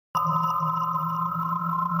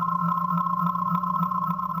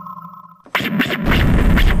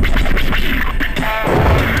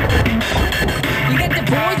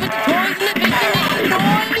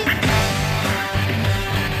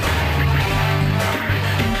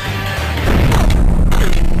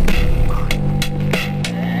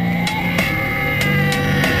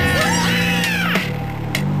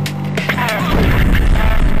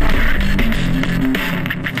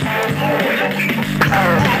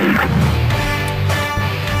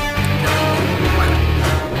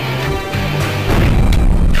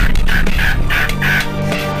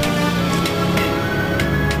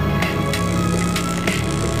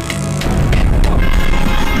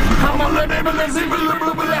Hello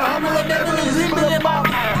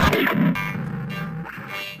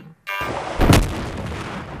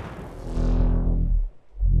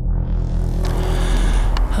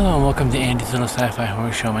and welcome to Andy's Little Sci-Fi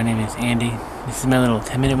Horror Show. My name is Andy. This is my little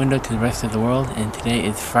 10-minute window to the rest of the world, and today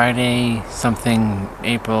is Friday something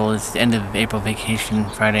April. It's the end of April vacation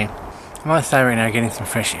Friday. I'm outside right now getting some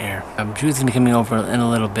fresh air. Drew's gonna be coming over in a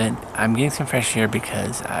little bit. I'm getting some fresh air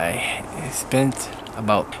because I spent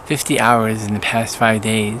about 50 hours in the past 5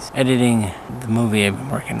 days editing the movie I've been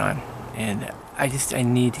working on, and I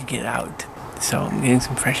need to get out. So I'm getting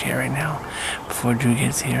some fresh air right now before Drew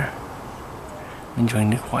gets here. Enjoying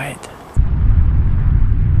the quiet.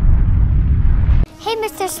 Hey,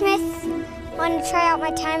 Mr. Smith. Want to try out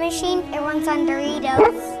my time machine? It runs on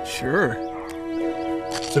Doritos. Sure.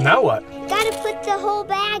 So now what? Gotta put the whole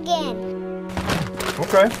bag in.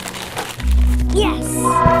 Okay. Yes.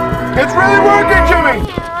 It's really working, Jimmy!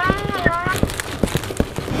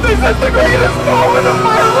 This is the greatest moment of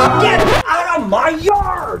my life! Get out of my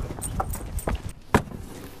yard!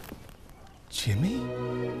 Jimmy?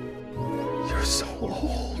 You're so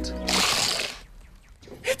old.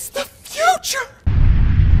 It's the future!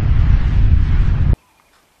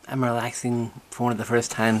 I'm relaxing for one of the first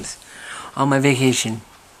times on my vacation.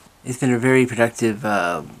 It's been a very productive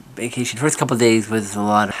vacation. First couple of days was a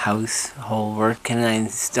lot of household work. Ken and I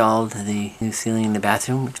installed the new ceiling in the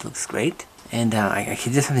bathroom, which looks great. And I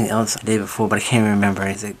did something else the day before, but I can't remember.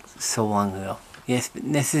 It's like so long ago. Yes,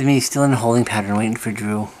 this is me still in a holding pattern, waiting for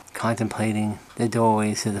Drew. Contemplating the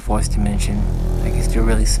doorways to the fourth dimension. I guess they're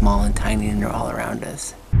really small and tiny and they're all around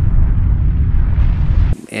us.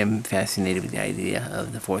 I'm fascinated with the idea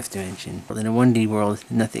of the fourth dimension. In a 1D world,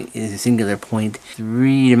 nothing is a singular point.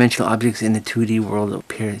 3-dimensional objects in the 2D world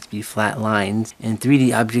appear to be flat lines, and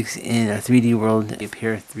 3D objects in a 3D world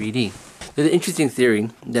appear 3D. There's an interesting theory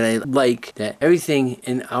that I like, that everything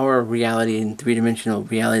in our reality, in 3-dimensional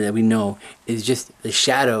reality that we know, is just the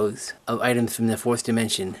shadows of items from the fourth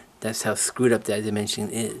dimension. That's how screwed up that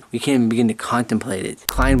dimension is. We can't even begin to contemplate it.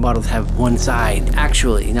 Klein bottles have one side,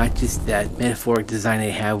 actually, not just that metaphoric design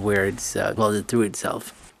they have where it's welded through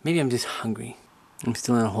itself. Maybe I'm just hungry. I'm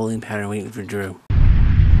still in a holding pattern waiting for Drew.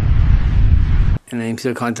 And I'm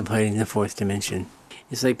still contemplating the fourth dimension.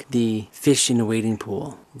 It's like the fish in the wading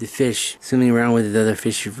pool. The fish swimming around with the other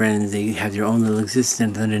fish friends, they have their own little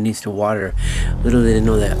existence underneath the water. Little do they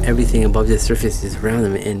know that everything above the surface is around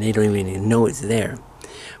them and they don't even know it's there.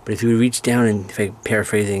 But if you reach down, and if I'm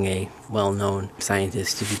paraphrasing a well-known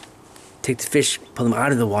scientist, if you take the fish, pull them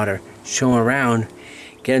out of the water, show him around,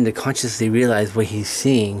 get him to consciously realize what he's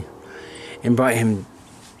seeing, and brought him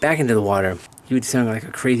back into the water, he would sound like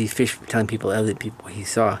a crazy fish telling other people he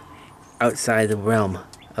saw outside the realm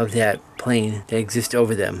of that plane that exists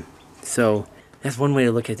over them. So that's one way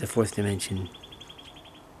to look at the fourth dimension.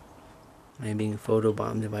 I'm being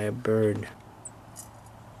photobombed by a bird.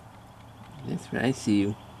 That's right, I see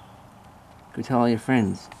you. Go tell all your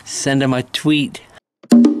friends. Send them a tweet.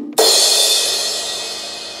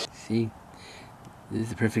 See? This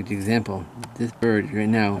is a perfect example. This bird right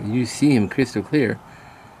now, you see him crystal clear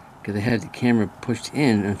because I had the camera pushed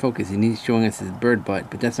in and focused and he's showing us his bird butt,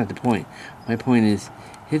 but that's not the point. My point is,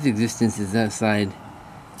 his existence is outside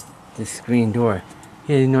this screen door.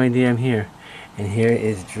 He has no idea I'm here. And here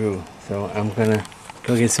is Drew. So I'm gonna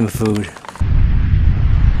go get some food.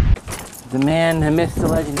 The man, the myth, the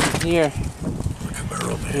legend is here. The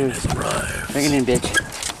cameraman has arrived. Bring it in, bitch.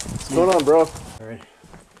 What's going on, bro? Alright.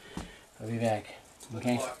 I'll be back.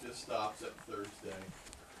 Okay? The clock just stops at Thursday.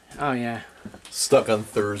 Oh, yeah. Stuck on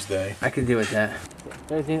Thursday. I could deal with that.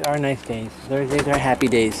 Thursdays are nice days. Thursdays are happy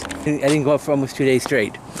days. I didn't go up for almost 2 days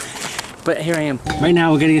straight. But here I am. Right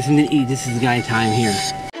now, we're gonna get something to eat. This is guy time here.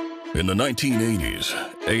 In the 1980s,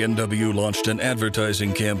 A&W launched an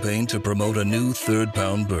advertising campaign to promote a new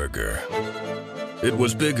third-pound burger. It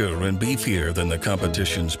was bigger and beefier than the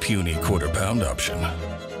competition's puny quarter-pound option,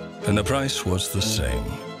 and the price was the same.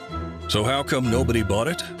 So how come nobody bought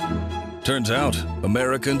it? Turns out,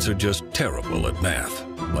 Americans are just terrible at math,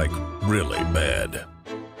 like really bad.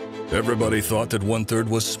 Everybody thought that 1/3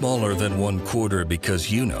 was smaller than 1/4 because,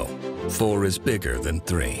 you know, 4 is bigger than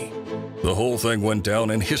 3. The whole thing went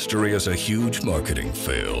down in history as a huge marketing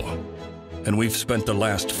fail. And we've spent the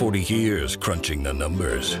last 40 years crunching the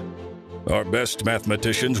numbers. Our best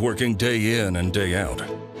mathematicians working day in and day out,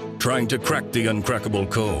 trying to crack the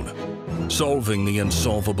uncrackable code, solving the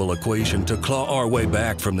unsolvable equation to claw our way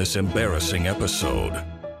back from this embarrassing episode.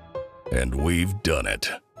 And we've done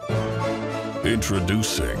it.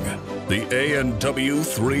 Introducing the A&W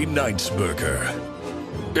 3 Nights Burger.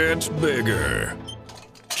 It's bigger.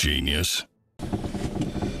 Genius.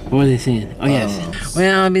 What were they saying? Oh, yes.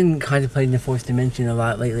 Well, I've been contemplating the fourth dimension a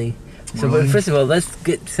lot lately. So, but first of all, let's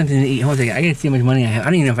get something to eat. Hold on a second. I gotta see how much money I have. I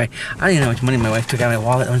don't even know how much money my wife took out of my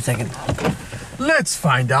wallet. 1 second. Let's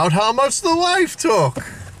find out how much the wife took.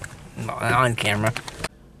 On camera.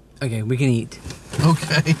 Okay, we can eat.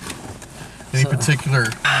 Okay. Any particular?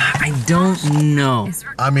 I don't know.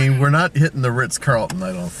 I mean, we're not hitting the Ritz-Carlton,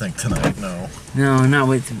 I don't think, tonight, no. No, not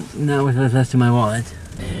with what's left in my wallet.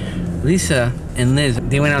 Lisa and Liz,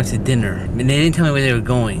 they went out to dinner, and they didn't tell me where they were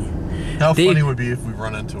going. How funny would it be if we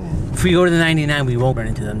run into them? If we go to the 99, we won't run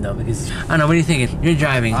into them, though, because, I don't know, what are you thinking? You're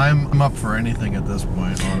driving. I'm up for anything at this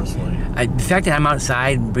point, honestly. The fact that I'm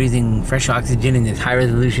outside breathing fresh oxygen in this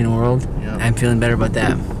high-resolution world, I'm feeling better about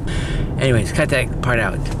that. Anyways, cut that part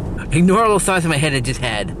out. Ignore all those thoughts in my head I just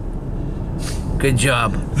had. Good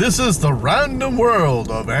job. This is the random world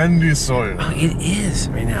of Andy Sawyer. Oh, it is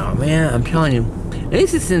right now, man. I'm telling you. At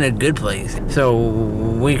least it's in a good place. So,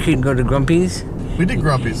 we could go to Grumpy's. We did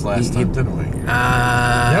Grumpy's last time, didn't we?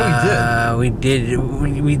 Yeah, we did.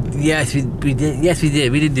 Yes, we did. Yes, we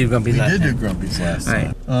did. We did do Grumpy's last time. We did do Grumpy's last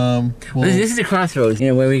time. Well, this is the crossroads,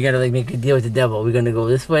 where we gotta like make a deal with the devil. We're gonna go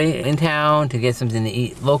this way in town to get something to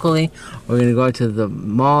eat locally. We're gonna go to the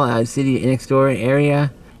mall, out city, next door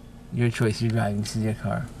area. Your choice. You're driving. This is your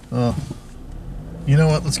car. Oh. You know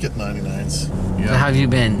what? Let's get 99s. Yeah. So how have you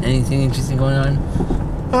been? Anything interesting going on?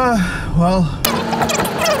 Well.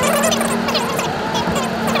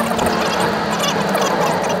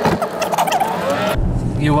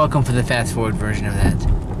 You're welcome for the fast forward version of that.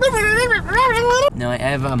 No, I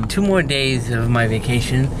have 2 more days of my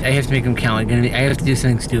vacation. I have to make them count. I have to do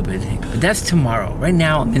something stupid. But that's tomorrow. Right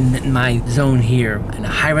now, I'm in my zone here, in a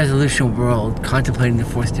high-resolution world, contemplating the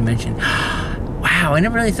fourth dimension. Wow, I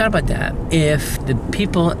never really thought about that. If the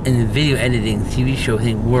people in the video editing TV show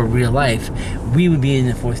thing were real life, we would be in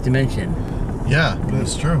the fourth dimension. Yeah,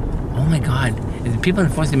 that's true. Oh my God. Is the people in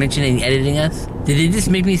the fourth dimension editing us? Did they just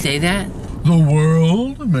make me say that? The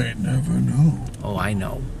world may never know. Oh, I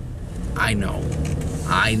know. I know.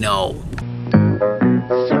 I know.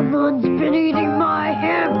 Someone's been eating my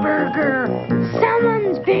hamburger.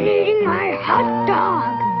 Someone's been eating my hot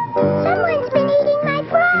dog. Someone's been eating my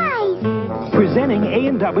fries. Presenting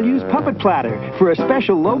A&W's Puppet Platter. For a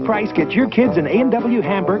special low price, get your kids an A&W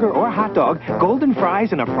hamburger or hot dog, golden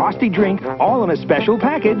fries, and a frosty drink, all in a special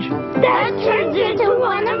package. That turns into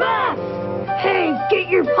one of us. Hey, get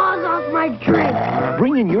your paws off my drink.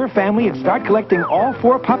 Bring in your family and start collecting all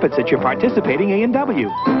 4 puppets at your participating A&W.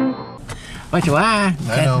 What you are?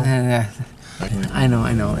 I know.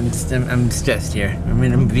 I know. I'm stressed here. I'm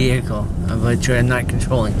in a vehicle, but I'm not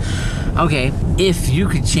controlling. Okay, if you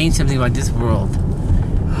could change something about this world,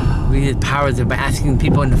 we had powers of asking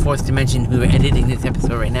people in the fourth dimension who are editing this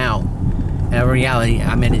episode right now. In reality,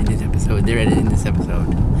 I'm editing this episode. They're editing this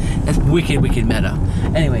episode. That's wicked, wicked meta.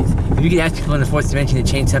 Anyways, if you could ask people in the fourth dimension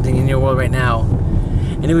to change something in your world right now,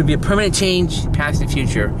 and it would be a permanent change, past and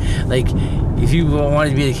future. Like, if you wanted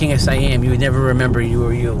to be the king of Siam, you would never remember you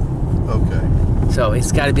were you. Okay. So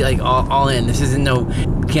it's got to be like all in. This isn't no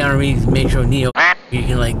Keanu Reeves Metro Neo. You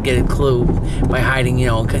can like get a clue by hiding,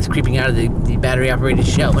 creeping out of the battery-operated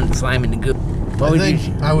shell and slime in the goop. I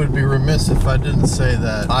think I would be remiss if I didn't say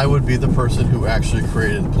that I would be the person who actually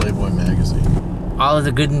created Playboy magazine. All of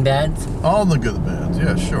the good and bads? All the good and bads,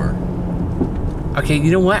 yeah, sure. Okay, you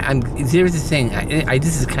know what? Here's the thing.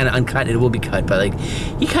 This is kind of uncut. It will be cut, but like,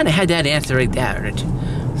 he kind of had that answer right there, Rich.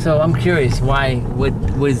 So I'm curious, why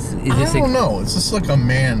is this? I don't know. It's just like a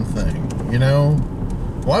man thing,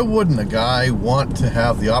 Why wouldn't a guy want to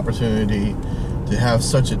have the opportunity to have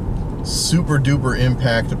such a super duper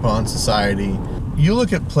impact upon society? You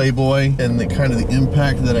look at Playboy and the kind of the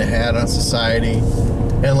impact that it had on society,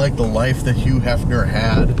 and like the life that Hugh Hefner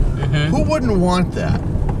had. Mm-hmm. Who wouldn't want that?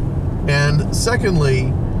 And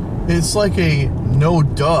secondly, it's like a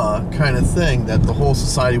no-duh kind of thing that the whole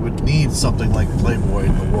society would need something like Playboy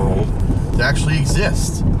in the world to actually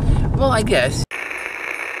exist. Well, I guess.